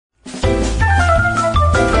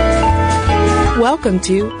Welcome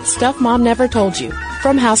to Stuff Mom Never Told You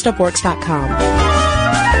from HowStuffWorks.com.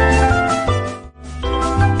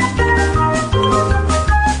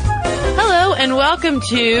 Hello and welcome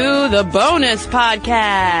to the bonus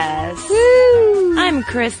podcast. Woo! I'm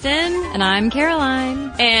Cristen. And I'm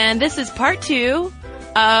Caroline. And this is part 2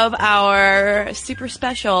 of our super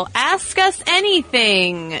special Ask Us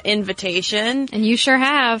Anything invitation. And you sure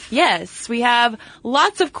have. Yes, we have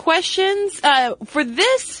lots of questions. For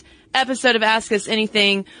this episode of Ask Us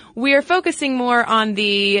Anything, we are focusing more on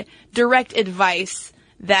the direct advice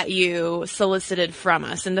that you solicited from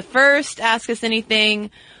us. In the first Ask Us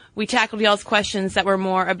Anything, we tackled y'all's questions that were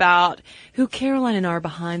more about who Caroline and I are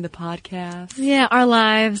behind the podcast. Yeah, our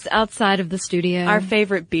lives outside of the studio. Our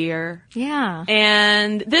favorite beer. Yeah.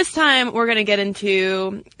 And this time we're going to get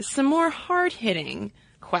into some more hard-hitting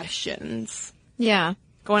questions. Yeah.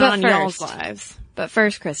 Going on in y'all's lives. But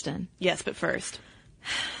first, Cristen. Yes, but first.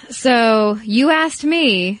 So, you asked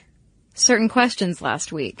me certain questions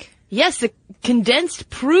last week. Yes, a condensed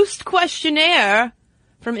Proust questionnaire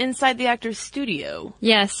from inside the actor's studio.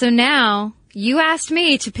 Yes, so now you asked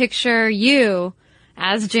me to picture you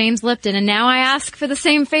as James Lipton, and now I ask for the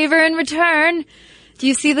same favor in return. Do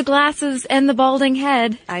you see the glasses and the balding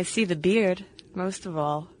head? I see the beard, most of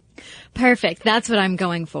all. Perfect, that's what I'm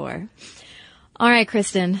going for. All right,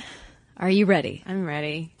 Cristen, are you ready? I'm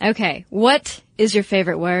ready. Okay, what is your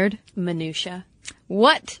favorite word? Minutia.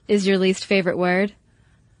 What is your least favorite word?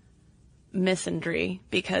 Misandry,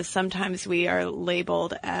 because sometimes we are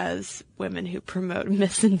labeled as women who promote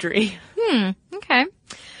misandry. Okay.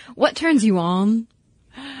 What turns you on?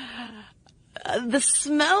 The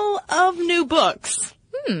smell of new books.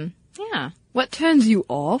 Yeah. What turns you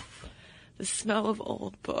off? The smell of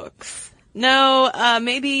old books. No,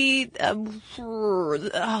 maybe, cat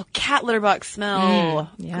litter box smell.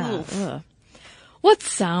 Yeah. Ugh. What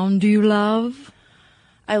sound do you love?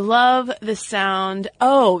 I love the sound.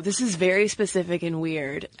 Oh, this is very specific and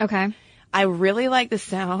weird. Okay. I really like the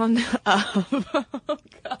sound of, oh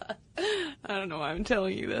God, I don't know why I'm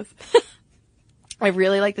telling you this. I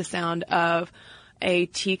really like the sound of a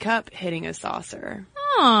teacup hitting a saucer.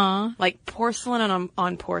 Aw. Like porcelain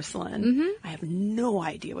on porcelain. Mm-hmm. I have no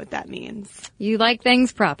idea what that means. You like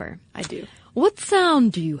things proper. I do. What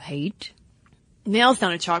sound do you hate? Nails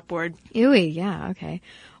down a chalkboard. Ewy, yeah, okay.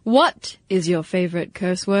 What is your favorite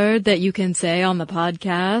curse word that you can say on the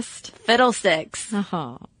podcast? Fiddlesticks.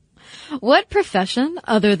 Uh-huh. What profession,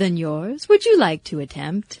 other than yours, would you like to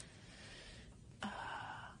attempt?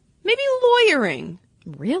 Maybe lawyering.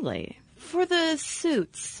 Really? For the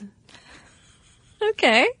suits.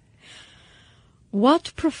 Okay.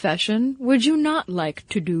 What profession would you not like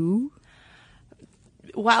to do?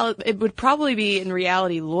 While it would probably be in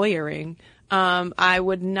reality lawyering, I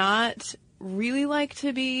would not really like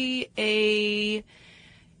to be a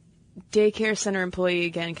daycare center employee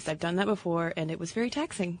again, because I've done that before and it was very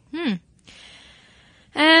taxing.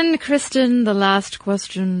 And Cristen, the last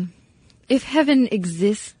question. If heaven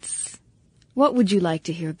exists, what would you like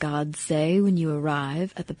to hear God say when you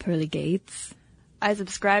arrive at the pearly gates? I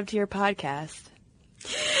subscribe to your podcast.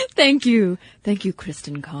 Thank you. Thank you,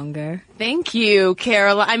 Cristen Conger. Thank you,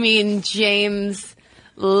 James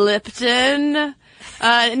Lipton.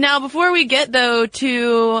 Now, before we get, though,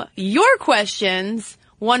 to your questions,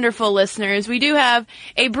 wonderful listeners, we do have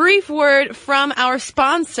a brief word from our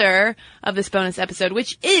sponsor of this bonus episode,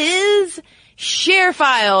 which is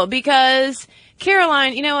ShareFile, because,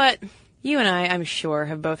 Caroline, you know what? You and I, I'm sure,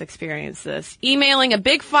 have both experienced this. Emailing a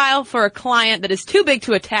big file for a client that is too big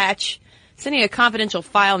to attach, sending a confidential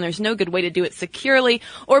file and there's no good way to do it securely,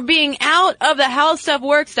 or being out of the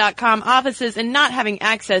HowStuffWorks.com offices and not having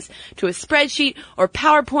access to a spreadsheet or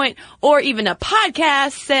PowerPoint or even a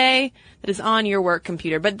podcast, say, that is on your work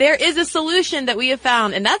computer. But there is a solution that we have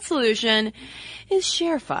found, and that solution is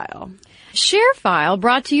ShareFile. ShareFile,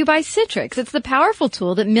 brought to you by Citrix. It's the powerful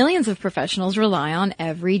tool that millions of professionals rely on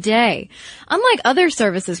every day. Unlike other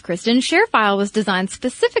services, Cristen, ShareFile was designed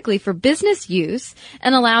specifically for business use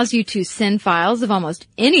and allows you to send files of almost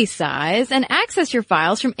any size and access your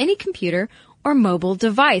files from any computer or mobile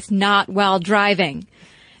device, not while driving.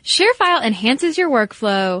 ShareFile enhances your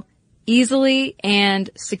workflow easily and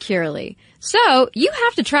securely. So, you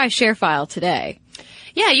have to try ShareFile today.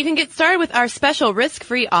 Yeah, you can get started with our special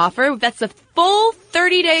risk-free offer. That's a full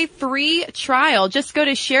 30-day free trial. Just go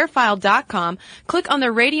to sharefile.com, click on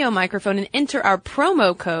the radio microphone, and enter our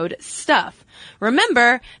promo code STUFF.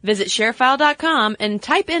 Remember, visit sharefile.com and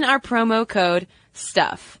type in our promo code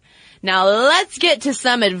STUFF. Now let's get to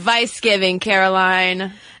some advice giving,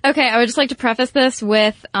 Caroline. Okay, I would just like to preface this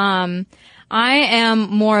with, I am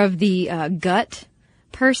more of the gut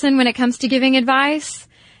person when it comes to giving advice.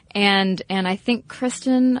 And I think,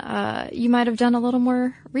 Cristen, you might have done a little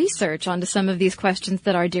more research onto some of these questions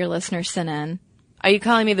that our dear listeners sent in. Are you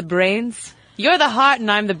calling me the brains? You're the heart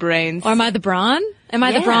and I'm the brains. Or am I the brawn? Am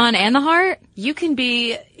I the brawn and the heart? You can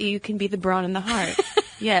be the brawn and the heart.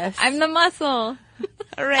 Yes. I'm the muscle.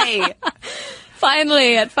 Hooray.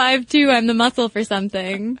 Finally, at 5'2", I'm the muscle for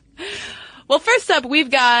something. Well, first up,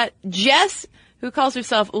 we've got Jess, who calls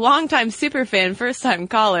herself longtime superfan, first-time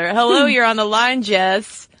caller. Hello, you're on the line,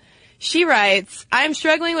 Jess. She writes, I'm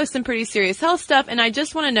struggling with some pretty serious health stuff, and I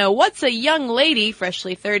just want to know, what's a young lady,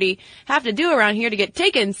 freshly 30, have to do around here to get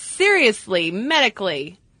taken seriously,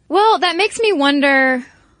 medically? Well, that makes me wonder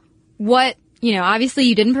what, obviously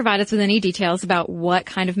you didn't provide us with any details about what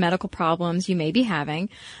kind of medical problems you may be having.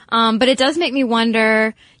 But it does make me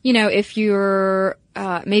wonder, if you're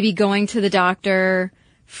maybe going to the doctor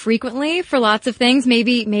frequently for lots of things.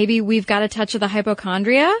 Maybe we've got a touch of the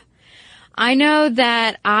hypochondria. I know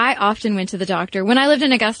that I often went to the doctor. When I lived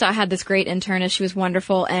in Augusta, I had this great internist. She was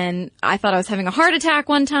wonderful, and I thought I was having a heart attack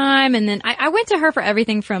one time, and then I went to her for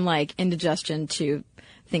everything from, indigestion to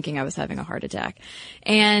thinking I was having a heart attack.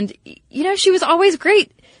 And, she was always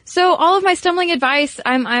great. So all of my stumbling advice, what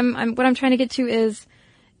I'm trying to get to is,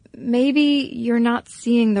 maybe you're not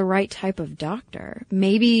seeing the right type of doctor.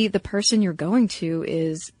 Maybe the person you're going to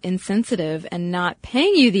is insensitive and not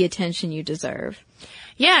paying you the attention you deserve.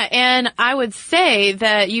 Yeah, and I would say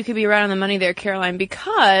that you could be right on the money there, Caroline,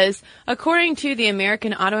 because according to the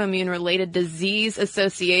American Autoimmune Related Disease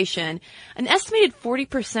Association, an estimated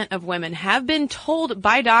 40% of women have been told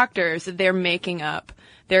by doctors that they're making up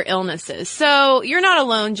their illnesses. So you're not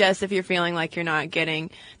alone, Jess, if you're feeling like you're not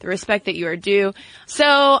getting the respect that you are due. So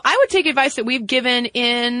I would take advice that we've given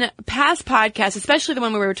in past podcasts, especially the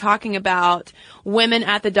one where we were talking about women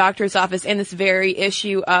at the doctor's office and this very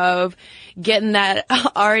issue of getting that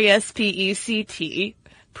RESPECT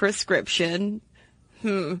prescription.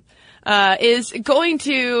 Is going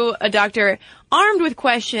to a doctor armed with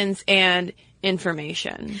questions and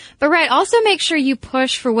information. But right, also make sure you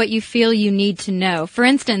push for what you feel you need to know. For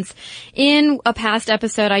instance, in a past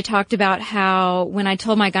episode, I talked about how when I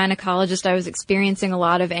told my gynecologist I was experiencing a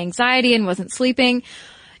lot of anxiety and wasn't sleeping,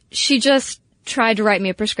 she just tried to write me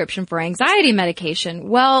a prescription for anxiety medication.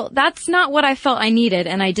 Well, that's not what I felt I needed,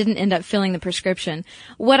 and I didn't end up filling the prescription.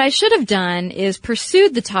 What I should have done is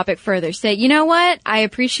pursued the topic further. Say, you know what? I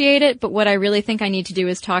appreciate it, but what I really think I need to do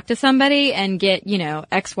is talk to somebody and get,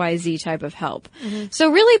 XYZ type of help. Mm-hmm.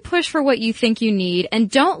 So really push for what you think you need,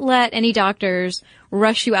 and don't let any doctors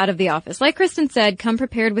rush you out of the office. Like Cristen said, come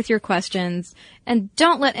prepared with your questions, and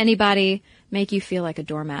don't let anybody make you feel like a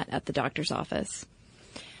doormat at the doctor's office.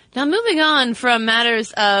 Now, moving on from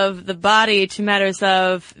matters of the body to matters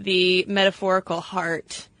of the metaphorical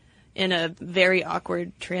heart in a very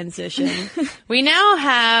awkward transition, we now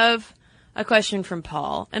have a question from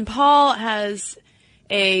Paul. And Paul has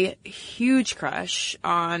a huge crush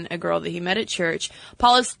on a girl that he met at church.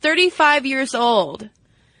 Paul is 35 years old.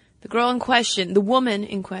 The girl in question, the woman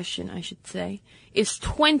in question, I should say, is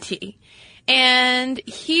 20. And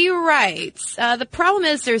he writes, the problem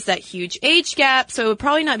is there's that huge age gap, so it would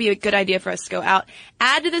probably not be a good idea for us to go out.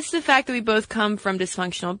 Add to this the fact that we both come from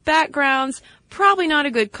dysfunctional backgrounds, probably not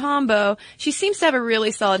a good combo. She seems to have a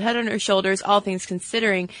really solid head on her shoulders, all things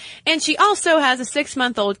considering. And she also has a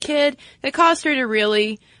 6-month-old kid that caused her to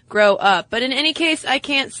really grow up. But in any case, I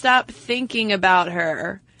can't stop thinking about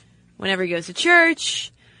her. Whenever he goes to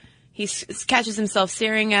church, he catches himself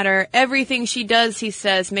staring at her. Everything she does, he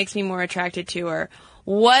says, makes me more attracted to her.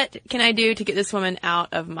 What can I do to get this woman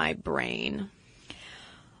out of my brain?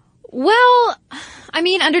 Well,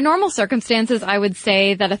 under normal circumstances, I would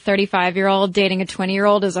say that a 35-year-old dating a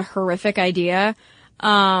 20-year-old is a horrific idea.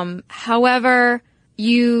 However,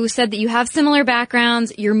 you said that you have similar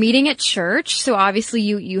backgrounds. You're meeting at church, so obviously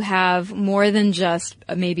you have more than just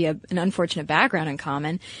maybe an unfortunate background in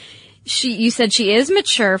common. You said she is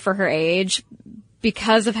mature for her age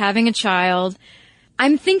because of having a child.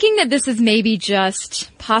 I'm thinking that this is maybe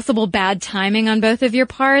just possible bad timing on both of your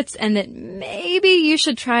parts, and that maybe you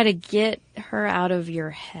should try to get her out of your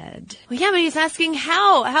head. Well, yeah, but he's asking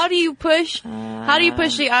how. How do you push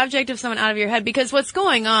the object of someone out of your head? Because what's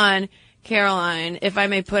going on, Caroline, if I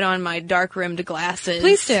may put on my dark-rimmed glasses.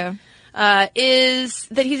 Please do. Is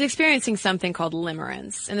that he's experiencing something called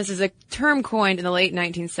limerence. And this is a term coined in the late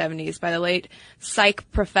 1970s by the late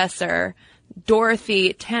psych professor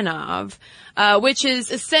Dorothy Tenov, which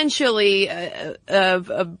is essentially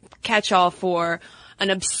a catch-all for an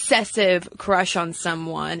obsessive crush on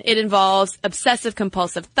someone. It involves obsessive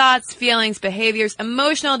compulsive thoughts, feelings, behaviors,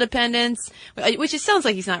 emotional dependence, which it sounds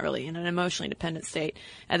like he's not really in an emotionally dependent state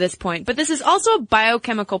at this point. But this is also a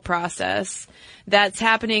biochemical process that's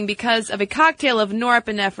happening because of a cocktail of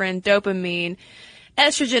norepinephrine, dopamine,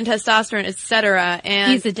 estrogen, testosterone, etc.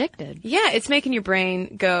 And he's addicted. Yeah, it's making your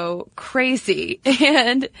brain go crazy.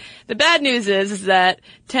 And the bad news is that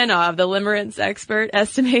Tenov, the limerence expert,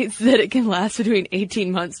 estimates that it can last between 18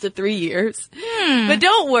 months to 3 years. But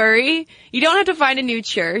don't worry, you don't have to find a new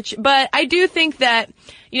church. But I do think that,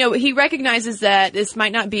 he recognizes that this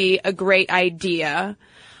might not be a great idea.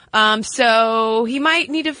 So he might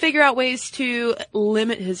need to figure out ways to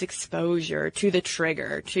limit his exposure to the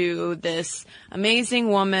trigger, to this amazing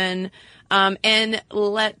woman, and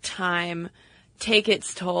let time take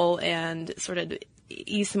its toll and sort of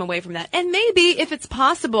ease him away from that. And maybe, if it's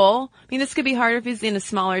possible, this could be hard if he's in a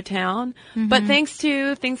smaller town, but thanks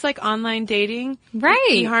to things like online dating, right?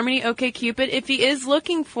 eHarmony, OkCupid, if he is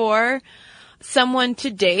looking for someone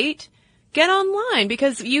to date, get online,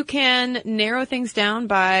 because you can narrow things down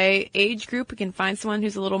by age group. You can find someone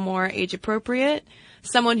who's a little more age appropriate,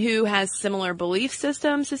 someone who has similar belief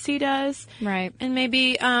systems as he does. Right. And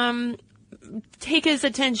maybe take his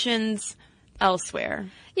attentions elsewhere.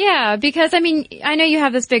 Yeah, because I know you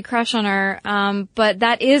have this big crush on her, but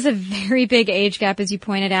that is a very big age gap, as you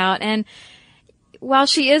pointed out. And while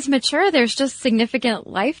she is mature, there's just significant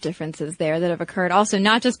life differences there that have occurred. Also,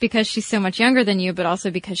 not just because she's so much younger than you, but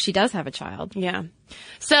also because she does have a child. Yeah.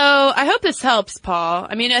 So I hope this helps, Paul.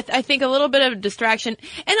 I think a little bit of distraction,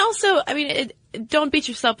 and also, don't beat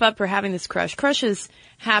yourself up for having this crush. Crushes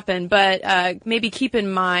happen, but maybe keep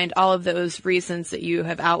in mind all of those reasons that you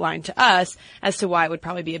have outlined to us as to why it would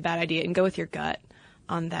probably be a bad idea, and go with your gut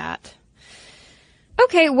on that.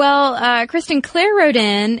 Okay, well, Cristen, Claire wrote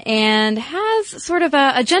in and has sort of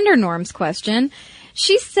a gender norms question.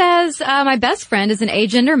 She says, my best friend is an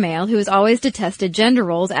agender male who has always detested gender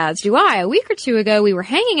roles, as do I. A week or two ago, we were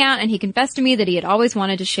hanging out and he confessed to me that he had always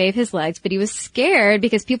wanted to shave his legs, but he was scared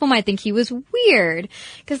because people might think he was weird.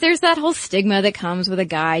 Because there's that whole stigma that comes with a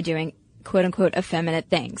guy doing quote-unquote effeminate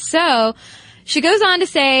things. So she goes on to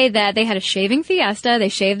say that they had a shaving fiesta. They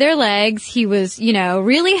shaved their legs. He was,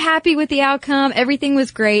 really happy with the outcome. Everything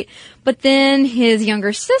was great. But then his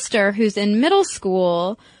younger sister, who's in middle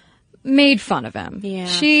school, made fun of him. Yeah.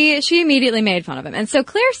 She immediately made fun of him. And so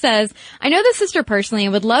Claire says, I know the sister personally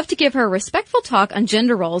and would love to give her a respectful talk on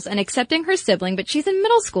gender roles and accepting her sibling, but she's in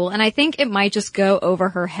middle school and I think it might just go over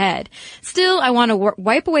her head. Still, I want to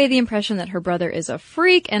wipe away the impression that her brother is a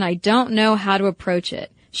freak and I don't know how to approach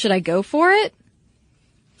it. Should I go for it?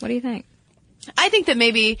 What do you think? I think that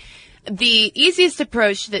maybe the easiest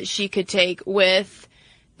approach that she could take with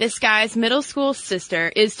this guy's middle school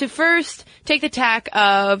sister is to first take the tack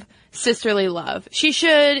of sisterly love. She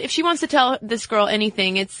should, if she wants to tell this girl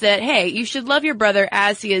anything, it's that, hey, you should love your brother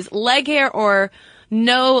as he is, leg hair or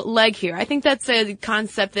no leg hair. I think that's a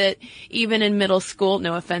concept that even in middle school,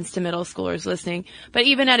 no offense to middle schoolers listening, but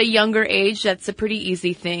even at a younger age, that's a pretty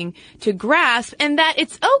easy thing to grasp, and that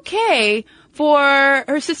it's okay for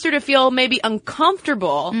her sister to feel maybe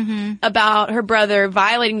uncomfortable about her brother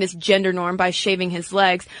violating this gender norm by shaving his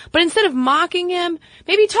legs. But instead of mocking him,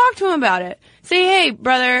 maybe talk to him about it. Say, hey,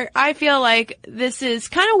 brother, I feel like this is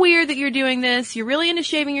kind of weird that you're doing this. You're really into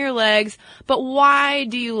shaving your legs, but why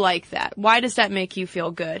do you like that? Why does that make you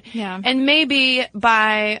feel good? Yeah. And maybe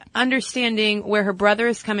by understanding where her brother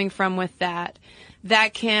is coming from with that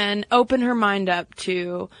can open her mind up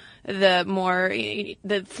to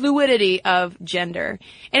the fluidity of gender.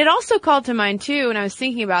 And it also called to mind too, when I was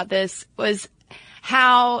thinking about this, was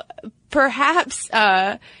how perhaps,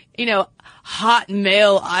 hot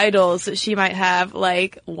male idols that she might have,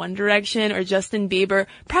 like One Direction or Justin Bieber,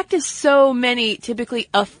 practice so many typically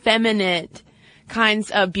effeminate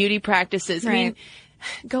kinds of beauty practices. Right. I mean,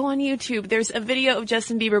 go on YouTube. There's a video of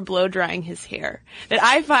Justin Bieber blow drying his hair that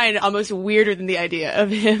I find almost weirder than the idea of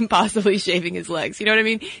him possibly shaving his legs. You know what I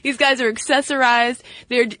mean? These guys are accessorized.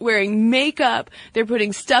 They're wearing makeup. They're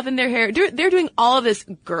putting stuff in their hair. They're doing all of this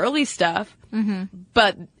girly stuff,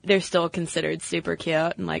 but they're still considered super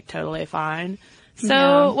cute and like totally fine.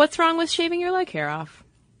 So what's wrong with shaving your leg hair off?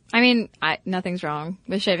 I mean, nothing's wrong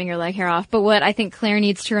with shaving your leg hair off, but what I think Claire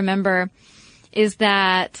needs to remember is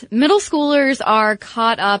that middle schoolers are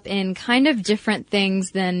caught up in kind of different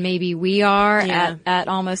things than maybe we are at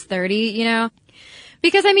almost 30,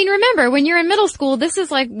 Because, remember, when you're in middle school, this is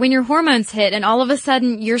like when your hormones hit and all of a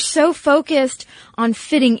sudden you're so focused on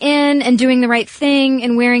fitting in and doing the right thing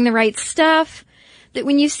and wearing the right stuff that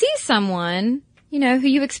when you see someone, who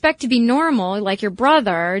you expect to be normal, like your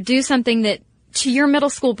brother, do something that to your middle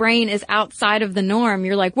school brain is outside of the norm.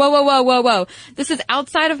 You're like, whoa, whoa, whoa, whoa, whoa. This is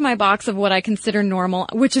outside of my box of what I consider normal,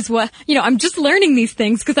 which is what, I'm just learning these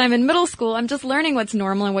things because I'm in middle school. I'm just learning what's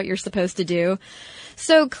normal and what you're supposed to do.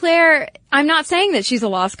 So Claire, I'm not saying that she's a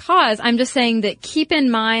lost cause. I'm just saying that keep in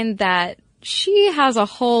mind that she has a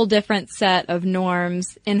whole different set of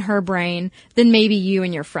norms in her brain than maybe you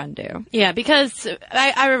and your friend do. Yeah, because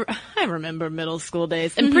I remember middle school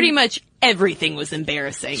days, and pretty much everything was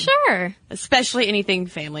embarrassing. Sure. Especially anything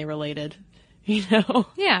family related,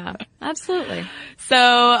 Yeah, absolutely. So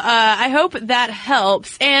I hope that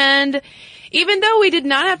helps. And even though we did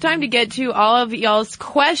not have time to get to all of y'all's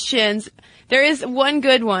questions, there is one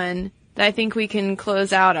good one that I think we can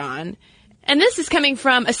close out on. And this is coming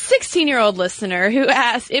from a 16-year-old listener who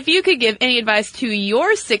asked, if you could give any advice to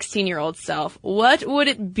your 16-year-old self, what would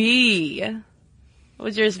it be? What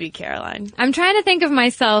would yours be, Caroline? I'm trying to think of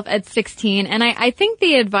myself at 16, and I think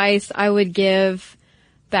the advice I would give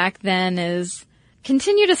back then is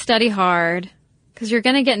continue to study hard, because you're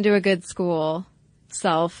going to get into a good school,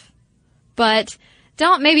 but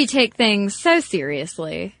don't maybe take things so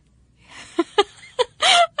seriously.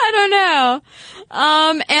 I don't know.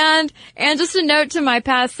 And just a note to my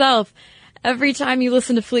past self, every time you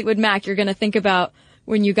listen to Fleetwood Mac, you're going to think about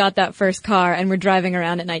when you got that first car and were driving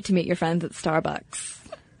around at night to meet your friends at Starbucks.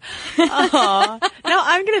 Oh, no,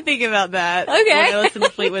 I'm going to think about that Okay. when I listen to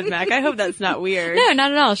Fleetwood Mac. I hope that's not weird. No,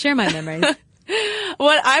 not at all. Share my memories.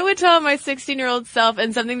 What I would tell my 16-year-old self,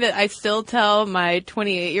 and something that I still tell my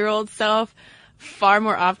 28-year-old self far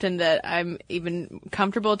more often that I'm even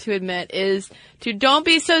comfortable to admit, is to don't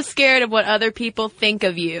be so scared of what other people think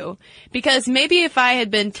of you. Because maybe if I had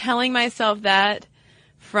been telling myself that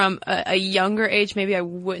from a younger age, maybe I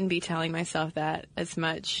wouldn't be telling myself that as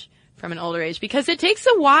much from an older age. Because it takes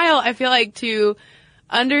a while, I feel like, to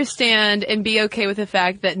understand and be okay with the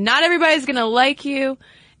fact that not everybody's going to like you,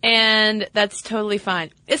 and that's totally fine.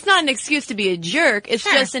 It's not an excuse to be a jerk. It's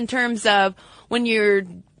Sure. just in terms of when you're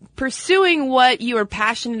pursuing what you are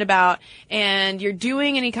passionate about and you're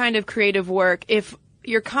doing any kind of creative work, if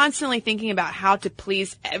you're constantly thinking about how to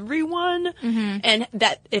please everyone, and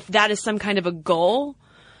that if that is some kind of a goal,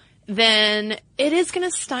 then it is going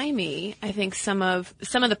to stymie, I think, some of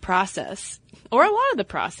the process, or a lot of the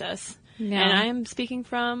process. Yeah. And I am speaking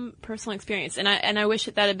from personal experience, and I wish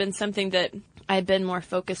that had been something that I had been more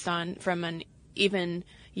focused on from an even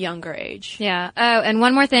younger age. Yeah. Oh, and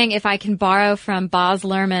one more thing, if I can borrow from Boz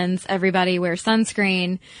Luhrmann's Everybody Wear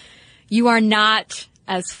Sunscreen, you are not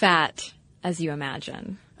as fat as you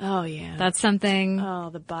imagine. Oh, yeah. That's something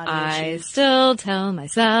the body I issues. still tell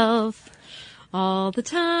myself all the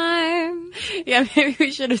time. Yeah, maybe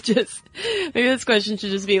we should have maybe this question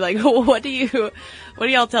should just be like, what do y'all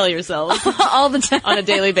tell yourselves All the time. on a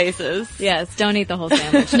daily basis? Yes, don't eat the whole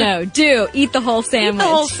sandwich. No, do eat the whole Eat sandwich. the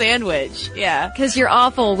whole sandwich. Yeah. Because you're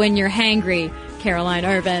awful when you're hangry, Caroline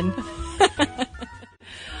Urban.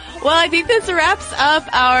 Well, I think this wraps up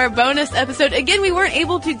our bonus episode. Again, we weren't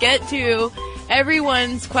able to get to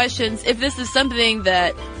everyone's questions. If this is something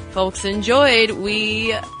that folks enjoyed,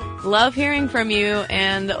 we love hearing from you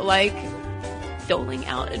and like doling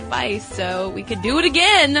out advice, so we could do it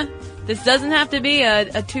again. This doesn't have to be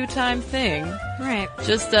a two-time thing. Right.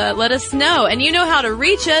 Just let us know. And you know how to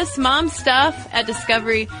reach us,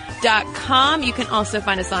 momstuff@discovery.com. You can also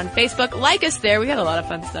find us on Facebook. Like us there. We got a lot of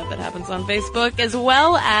fun stuff that happens on Facebook, as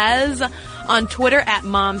well as on Twitter at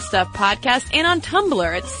momstuffpodcast, and on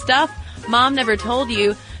Tumblr at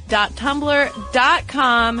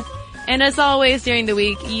stuffmomnevertoldyou.tumblr.com. And as always, during the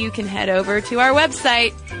week, you can head over to our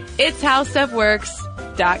website. It's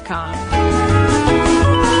howstuffworks.com.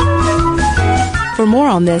 For more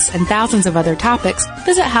on this and thousands of other topics,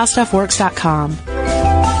 visit howstuffworks.com.